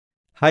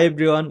Hi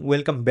everyone,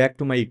 welcome back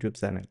to my YouTube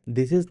channel.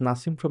 This is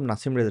Nasim from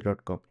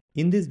nasimreza.com.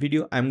 In this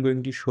video, I'm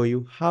going to show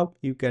you how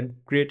you can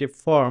create a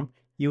form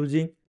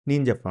using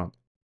Ninja Form.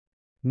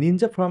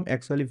 Ninja Form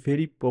actually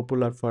very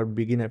popular for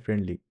beginner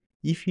friendly.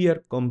 If you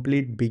are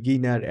complete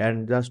beginner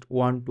and just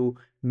want to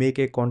make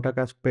a contact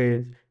us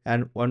page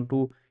and want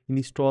to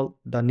install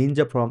the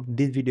Ninja Form,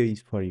 this video is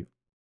for you.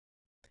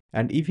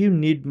 And if you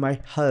need my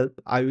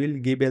help, I will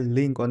give a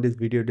link on this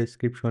video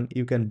description.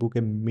 You can book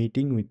a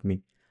meeting with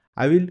me.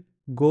 I will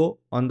go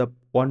on the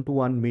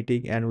one-to-one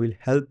meeting and will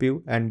help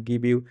you and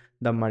give you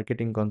the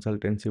marketing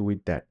consultancy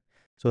with that.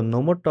 So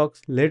no more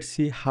talks. Let's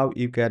see how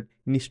you can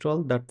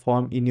install that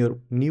form in your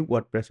new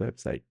WordPress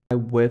website. My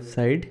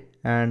website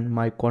and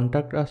my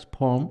contact us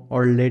form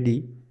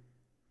already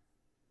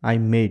I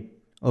made.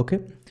 Okay,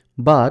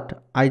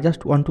 but I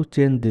just want to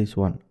change this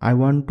one.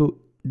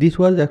 This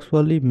was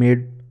actually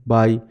made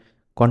by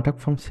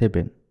contact form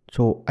 7,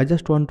 so I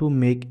just want to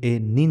make a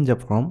ninja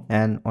form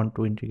and want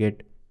to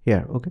integrate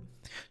here. Okay,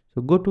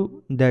 so go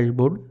to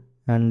dashboard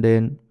and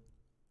then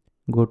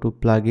go to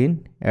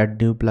plugin, add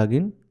new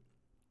plugin,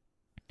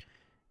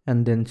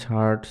 and then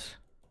search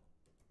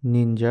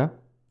ninja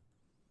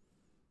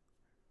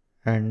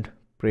and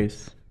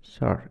press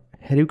search.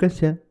 Here you can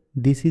see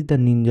this is the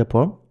ninja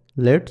form.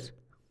 Let's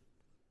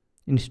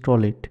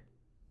install it.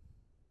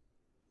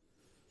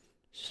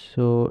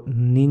 So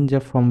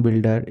ninja form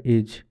builder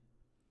is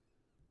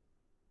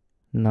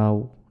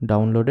now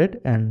downloaded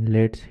and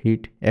let's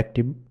hit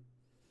active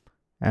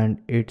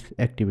and it's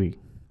active.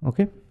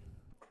 Okay,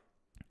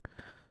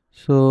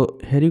 so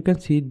here you can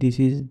see this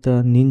is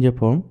the ninja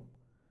form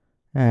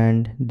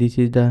and this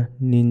is the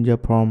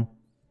ninja form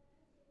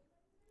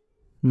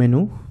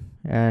menu,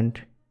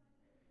 and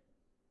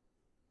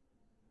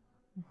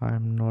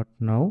I'm not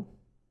now.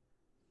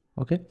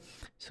 Okay,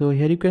 so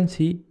here you can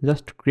see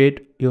just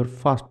create your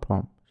first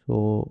form.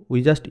 So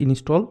we just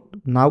install.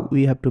 Now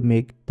we have to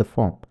make the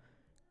form.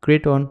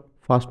 Create on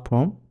first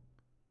form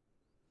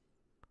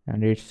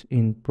and it's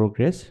in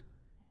progress,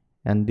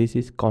 and this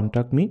is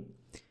contact me,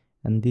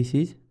 and this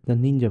is the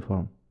ninja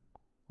form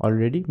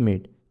already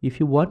made. If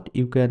you want,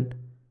 you can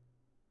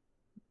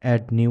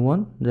add new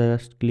one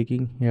just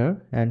clicking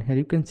here, and here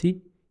you can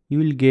see you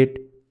will get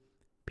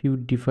few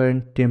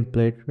different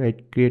templates,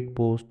 right? Create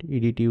post,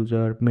 edit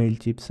user,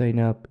 Mailchimp sign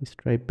up,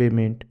 Stripe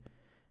payment,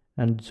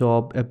 and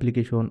job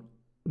application.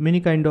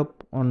 Many kind of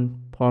on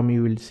form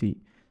you will see.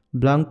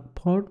 Blank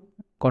for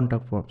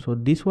contact form. So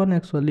this one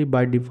actually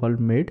by default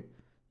made.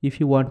 If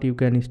you want, you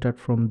can start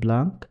from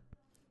blank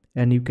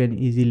and you can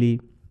easily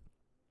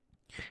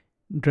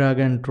drag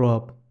and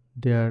drop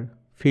their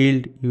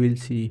field you will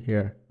see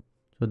here.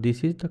 So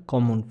this is the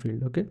common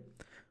field. Okay,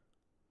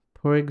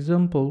 for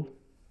example,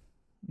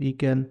 we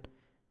can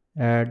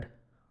add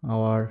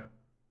our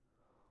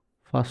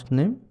first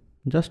name,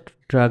 just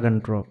drag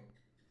and drop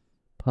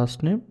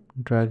first name,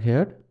 drag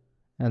here,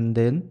 and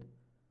then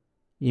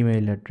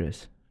email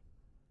address,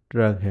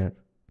 drag here,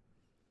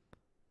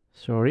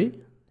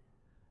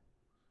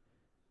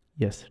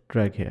 yes,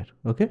 drag here.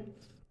 Okay,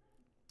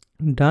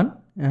 done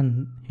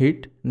and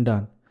hit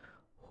done.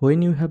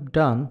 When you have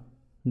done,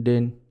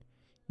 then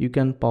you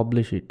can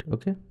publish it.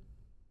 Okay,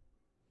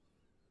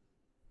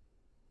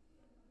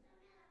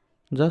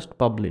 just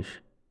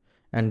publish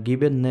and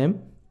give a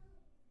name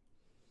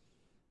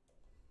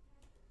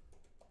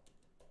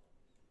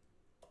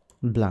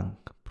blank,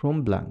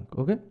 from blank.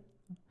 Okay,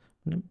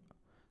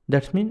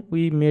 that means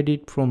we made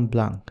it from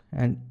blank.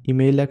 And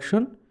email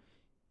action,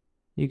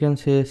 you can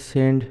say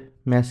send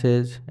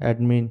message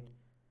admin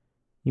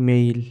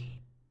email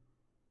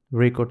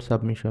record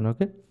submission.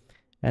 Okay,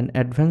 and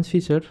advanced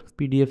feature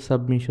PDF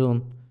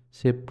submission,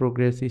 save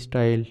progress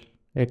style,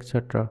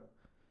 etc.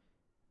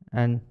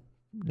 And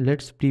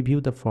let's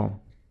preview the form,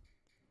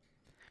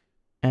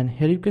 and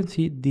here you can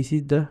see this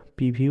is the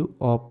preview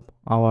of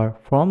our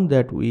form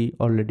that we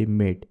already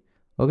made.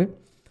 Okay,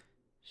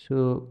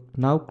 so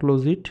now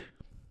close it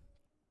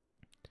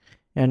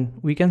and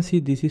we can see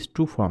this is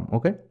two form.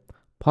 Okay,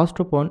 first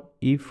of all,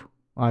 if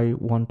I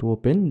want to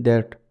open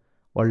that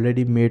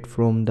already made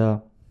from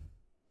the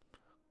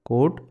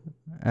code,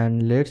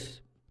 and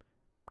let's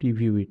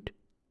preview it.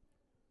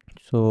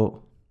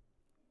 So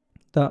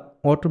the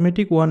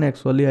automatic one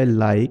actually I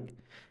like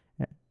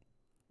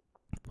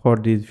for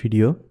this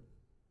video.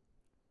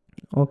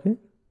 Okay,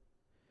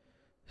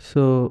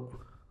 so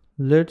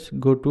let's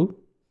go to,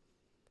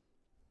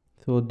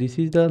 so this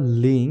is the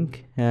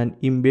link and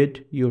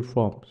embed your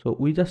form. So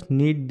we just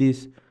need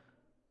this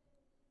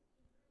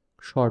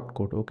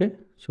shortcode. Okay,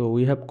 so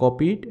we have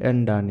copied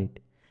and done it,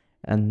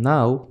 and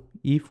now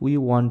if we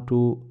want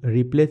to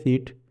replace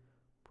it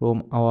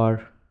from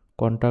our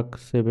contact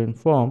 7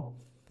 form,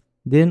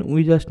 then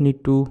we just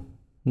need to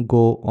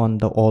go on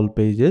the all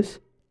pages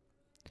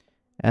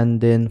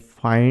and then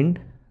find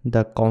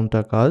the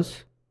contact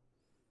us.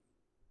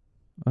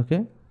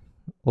 Okay,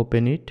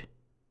 open it.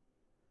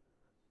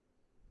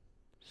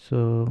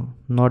 So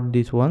not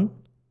this one,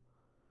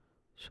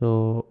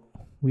 so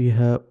we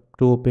have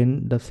to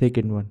open the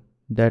second one,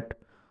 that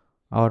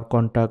our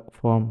contact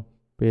form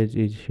page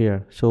is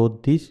here. So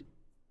this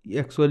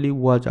actually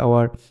was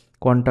our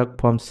contact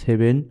form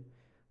 7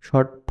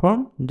 short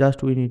form.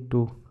 Just we need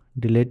to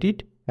delete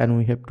it and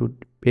we have to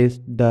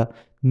paste the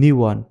new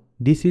one.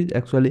 This is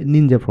actually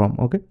ninja form.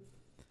 Okay,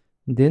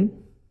 then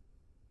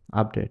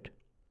update.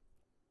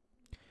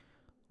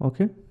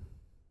 Okay,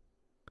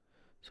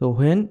 so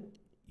when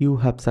you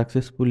have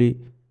successfully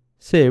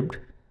saved,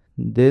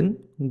 then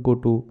go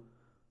to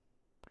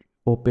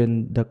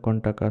open the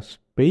contact us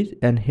page,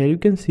 and here you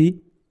can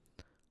see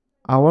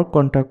our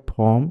contact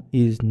form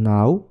is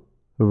now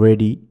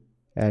ready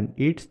and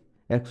it's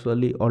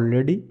actually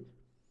already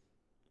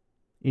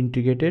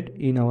integrated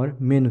in our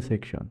menu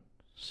section.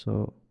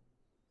 So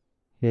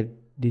here,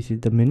 this is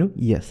the menu.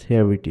 Yes,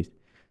 here it is.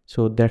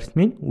 So that's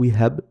mean we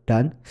have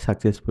done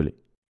successfully.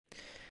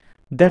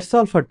 That's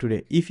all for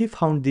today. If you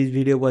found this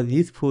video was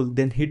useful,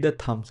 then hit the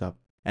thumbs up.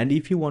 And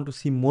if you want to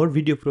see more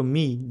video from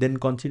me, then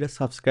consider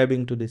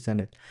subscribing to this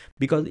channel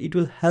because it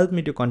will help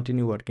me to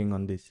continue working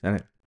on this channel.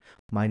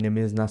 My name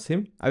is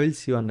Nasim. I will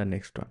see you on the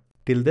next one.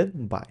 Till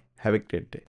then, bye. Have a great day.